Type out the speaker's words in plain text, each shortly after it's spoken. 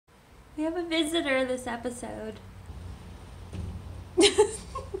We have a visitor this episode.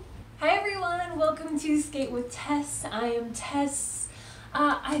 Hi everyone, welcome to Skate with Tess. I am Tess.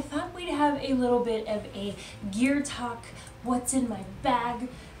 I thought we'd have a little bit of a gear talk, what's in my bag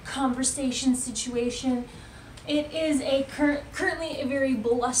conversation situation. It is a currently a very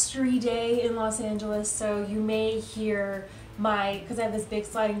blustery day in Los Angeles, so you may hear because I have this big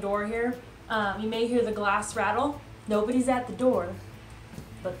sliding door here, you may hear the glass rattle. Nobody's at the door,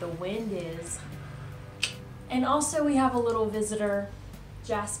 but the wind is. And also we have a little visitor,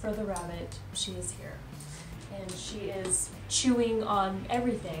 Jasper the rabbit. She is here, and she is chewing on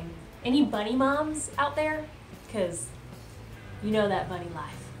everything. Any bunny moms out there? Because you know that bunny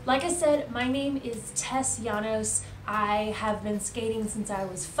life. Like I said, my name is Tess Llanos. I have been skating since I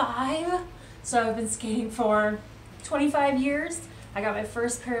was 5, so I've been skating for 25 years. I got my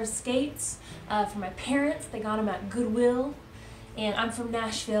first pair of skates from my parents. They got them at Goodwill, and I'm from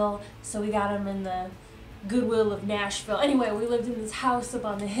Nashville, so we got them in the Goodwill of Nashville. Anyway, we lived in this house up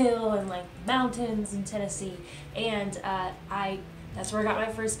on the hill in like mountains in Tennessee, and that's where I got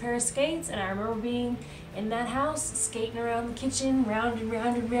my first pair of skates. And I remember being in that house, skating around the kitchen, round and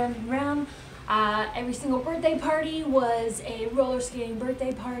round and round and round. Every single birthday party was a roller skating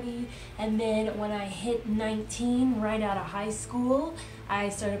birthday party. And then when I hit 19, right out of high school, I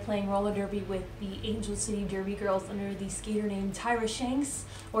started playing roller derby with the Angel City Derby girls under the skater named Tyra Shanks,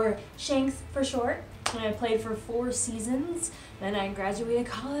 or Shanks for short. And I played for 4 seasons. Then I graduated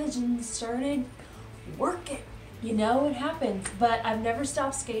college and started working. You know, it happens. But I've never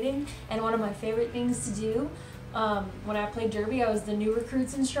stopped skating, and one of my favorite things to do, when I played derby, I was the new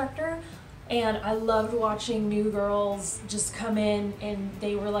recruits instructor, and I loved watching new girls just come in, and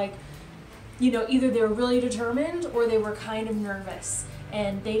they were like, you know, either they were really determined or they were kind of nervous,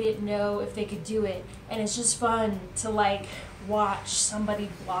 and they didn't know if they could do it. And it's just fun to like watch somebody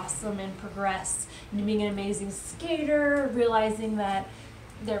blossom and progress into being an amazing skater, realizing that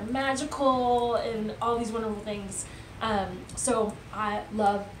they're magical and all these wonderful things. So I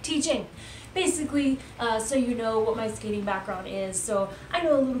love teaching. Basically, so you know what my skating background is. So I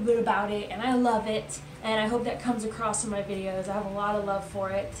know a little bit about it, and I love it, and I hope that comes across in my videos. I have a lot of love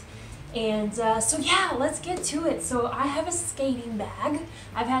for it. And so yeah, let's get to it. So I have a skating bag.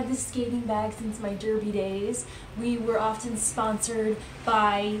 I've had this skating bag since my derby days. We were often sponsored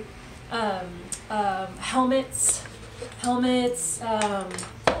by helmets,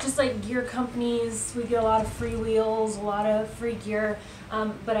 just like gear companies. We get a lot of free wheels, a lot of free gear.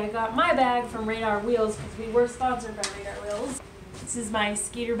 But I got my bag from Radar Wheels because we were sponsored by Radar Wheels. This is my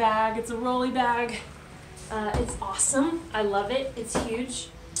skater bag. It's a rolly bag. It's awesome. I love it. It's huge.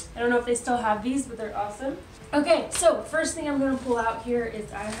 I don't know if they still have these, but they're awesome. Okay, so first thing I'm going to pull out here is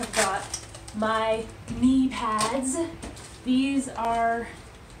I have got my knee pads. These are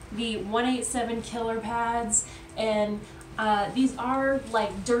the 187 killer pads, and these are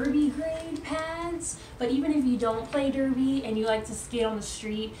like derby grade pads, but even if you don't play derby and you like to skate on the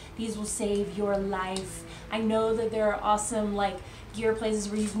street, these will save your life. I know that there are awesome like gear places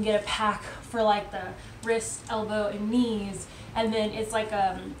where you can get a pack for like the wrist, elbow, and knees, and then it's like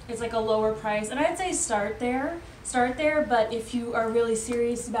a lower price, and I'd say start there. But if you are really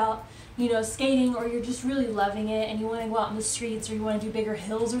serious about, you know, skating, or you're just really loving it and you want to go out in the streets, or you want to do bigger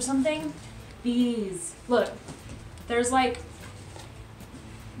hills or something, these, look, there's like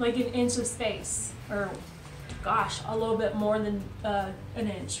an inch of space, or gosh, a little bit more than an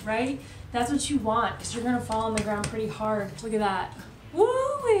inch, right? That's what you want, because you're gonna fall on the ground pretty hard. Look at that.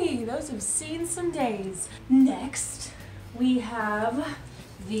 Woo-wee! Those have seen some days. Next, we have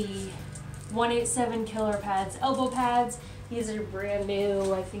the 187 killer pads, elbow pads. These are brand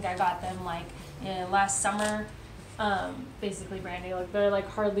new. I think I got them like last summer. Basically brand new. Like, they're like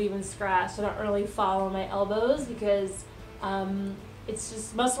hardly even scratched. I don't really fall on my elbows because it's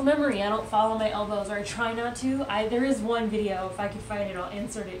just muscle memory. I don't fall on my elbows, or I try not to. There is one video, if I can find it, I'll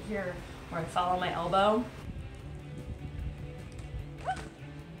insert it here, where I fall on my elbow.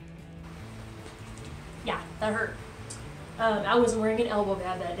 Yeah, that hurt. I wasn't wearing an elbow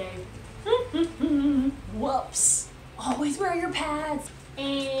pad that day. Whoops. Always wear your pads.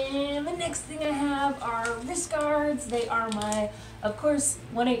 And the next thing I have are wrist guards. They are my, of course,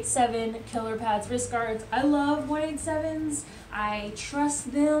 187 killer pads wrist guards. I love 187s. I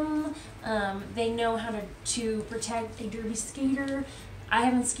trust them. They know how to protect a derby skater. I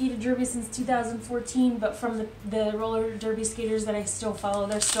haven't skated derby since 2014, but from the roller derby skaters that I still follow,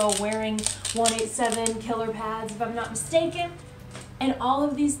 they're still wearing 187 killer pads, if I'm not mistaken. And all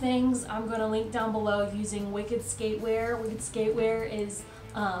of these things I'm going to link down below using Wicked Skatewear. Wicked Skatewear is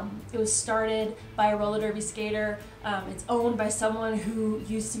It was started by a roller derby skater. It's owned by someone who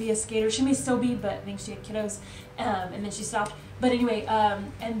used to be a skater. She may still be, but I think she had kiddos, and then she stopped. But anyway,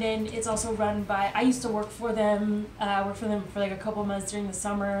 and then it's also run by, I used to work for them, for like a couple months during the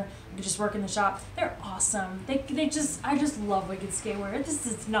summer. I could just work in the shop. They're awesome. I just love Wicked Skatewear. This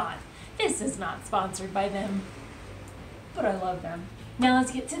is not sponsored by them, but I love them. Now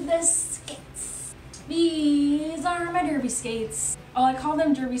let's get to the skates. These are my derby skates. Oh, I call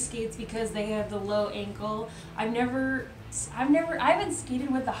them derby skates because they have the low ankle. I haven't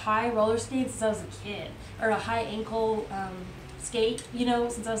skated with the high roller skates since I was a kid, or a high ankle skate, you know,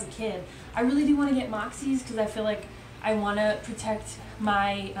 since I was a kid. I really do want to get Moxies because I feel like I want to protect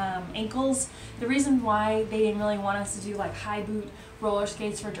my ankles. The reason why they didn't really want us to do like high boot roller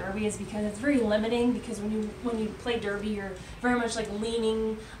skates for derby is because it's very limiting, because when you play derby, you're very much like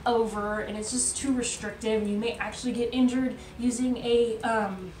leaning over, and it's just too restrictive, and you may actually get injured using a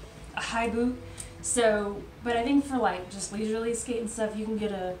high boot. So, but I think for like just leisurely skate and stuff, you can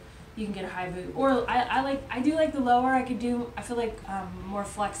get a high boot. Or I do like the lower. I feel like more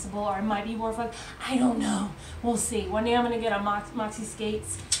flexible, or I might be more flexible. I don't know. We'll see. One day I'm gonna get a Moxie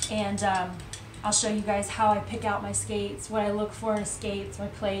skates, and I'll show you guys how I pick out my skates, what I look for in skates, my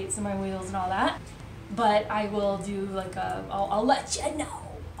plates and my wheels and all that. But I will do like I'll let you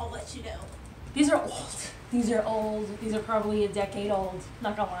know. I'll let you know. These are old. These are old. These are probably a decade old.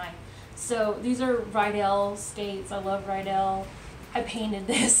 Not gonna lie. So these are Rydell skates. I love Rydell. I painted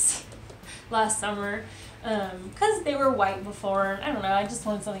this last summer because they were white before. I don't know, I just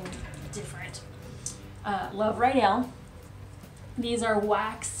wanted something different. Love Rydell. These are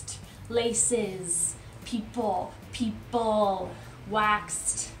waxed laces. People,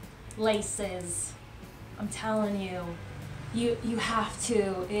 waxed laces. I'm telling you, you have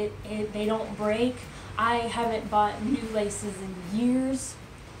to. They don't break. I haven't bought new laces in years.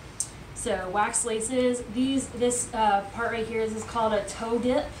 So wax laces, this part right here is called a toe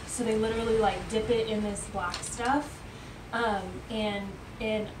dip. So they literally like dip it in this black stuff, and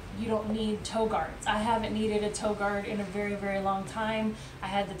you don't need toe guards. I haven't needed a toe guard in a very, very long time. I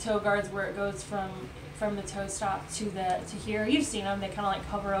had the toe guards where it goes from the toe stop to here. You've seen them. They kind of like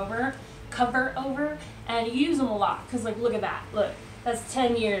cover over, and you use them a lot because like look at that. Look, that's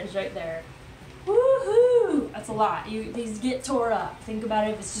 10 years right there. Woohoo! That's a lot. These get tore up. Think about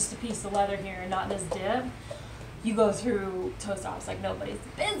it, if it's just a piece of leather here and not this dip, you go through toe stops like nobody's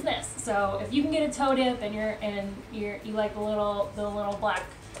business. So if you can get a toe dip and you like the little black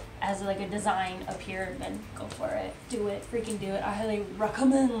as like a design up here, then go for it. Do it. Freaking do it. I highly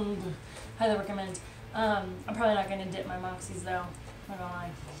recommend. Highly recommend. I'm probably not gonna dip my Moxies though. Not gonna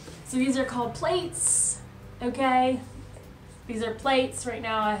lie. So these are called plates. Okay. These are plates. Right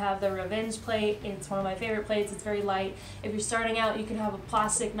now I have the Revenge plate. It's one of my favorite plates. It's very light. If you're starting out, you can have a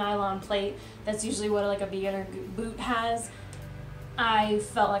plastic nylon plate. That's usually what like a beginner boot has. I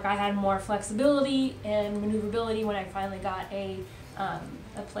felt like I had more flexibility and maneuverability when I finally got a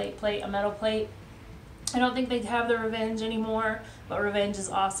metal plate. I don't think they have the Revenge anymore, but Revenge is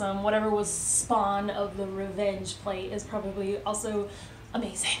awesome. Whatever was spawn of the Revenge plate is probably also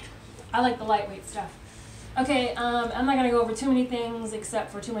amazing. I like the lightweight stuff. Okay, I'm not going to go over too many things except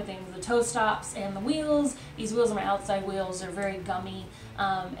for two more things, the toe stops and the wheels. These wheels are my outside wheels. They're very gummy,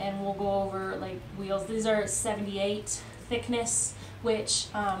 and we'll go over like wheels. These are 78 thickness, which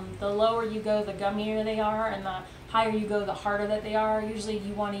the lower you go, the gummier they are, and the higher you go, the harder that they are. Usually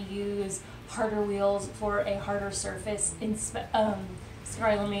you want to use harder wheels for a harder surface.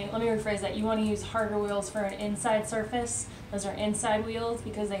 Sorry, let me rephrase that. You want to use harder wheels for an inside surface. Those are inside wheels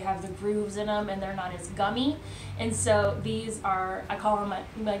because they have the grooves in them and they're not as gummy. And so these are, I call them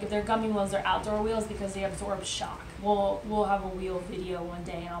like if they're gummy wheels, they're outdoor wheels because they absorb shock. We'll have a wheel video one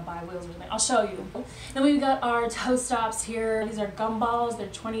day and I'll buy wheels or something. I'll show you. Then we've got our toe stops here. These are Gumballs. They're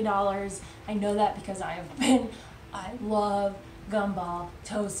 $20. I know that because I love Gumball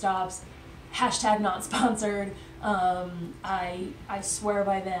Toe Stops. Hashtag not sponsored. I swear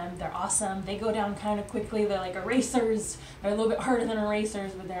by them. They're awesome. They go down kind of quickly. They're like erasers. They're a little bit harder than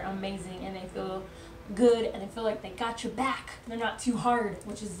erasers, but they're amazing and they feel good and I feel like they got your back. They're not too hard,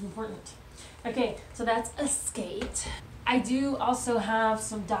 which is important. Okay, so that's a skate. I do also have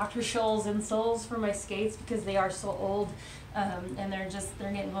some Dr. Scholl's insoles for my skates because they are so old, and they're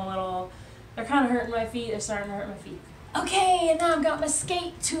getting a little, they're kind of hurting my feet. They're starting to hurt my feet. Okay, and now I've got my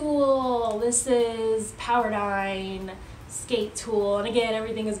skate tool. This is Powerdyne skate tool, and again,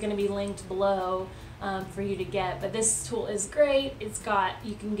 everything is going to be linked below for you to get. But this tool is great. It's got,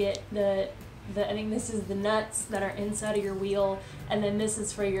 you can get I think this is the nuts that are inside of your wheel, and then this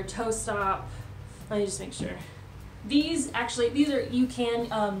is for your toe stop. Let me just make sure. These are, you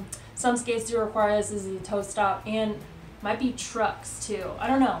can, some skates do require this as a toe stop, and might be trucks too. I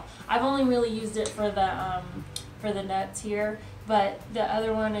don't know. I've only really used it for the nuts here, but the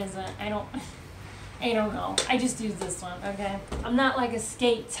other one is I don't know. I just use this one, okay? I'm not like a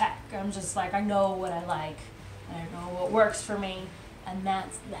skate tech. I'm just like, I know what I like. I know what works for me, and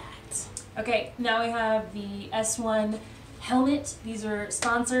that's that. Okay, now we have the S1 helmet. These are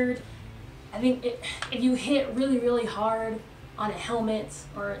sponsored. I think if you hit really, really hard on a helmet,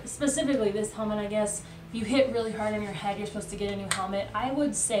 or specifically this helmet, I guess, if you hit really hard on your head, you're supposed to get a new helmet. I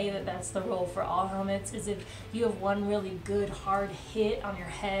would say that that's the rule for all helmets, is if you have one really good hard hit on your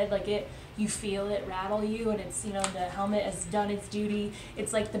head, like you feel it rattle you, and it's, you know, the helmet has done its duty.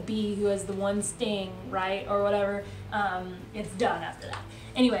 It's like the bee who has the one sting, right, or whatever. It's done after that.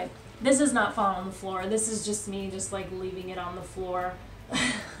 Anyway, this does not fall on the floor. This is just me just like leaving it on the floor.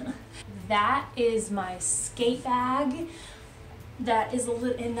 That is my skate bag. That is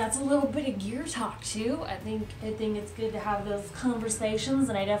and that's a little bit of gear talk too. I think it's good to have those conversations,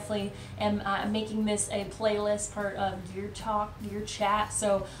 and I definitely am making this a playlist part of gear talk, gear chat.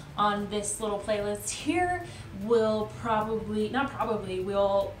 So on this little playlist here, I'll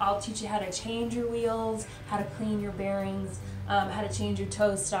teach you how to change your wheels, how to clean your bearings, how to change your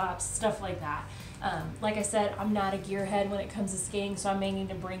toe stops, stuff like that. Like I said, I'm not a gearhead when it comes to skating, so I may need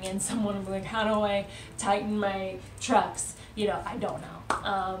to bring in someone and be like, how do I tighten my trucks? You know, I don't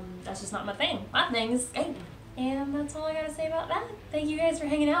know. That's just not my thing. My thing is skating. And that's all I gotta say about that. Thank you guys for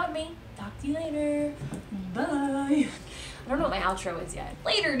hanging out with me. Talk to you later. Bye. I don't know what my outro is yet.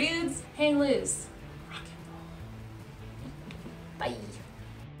 Later, dudes. Hang loose. Rock and roll. Bye.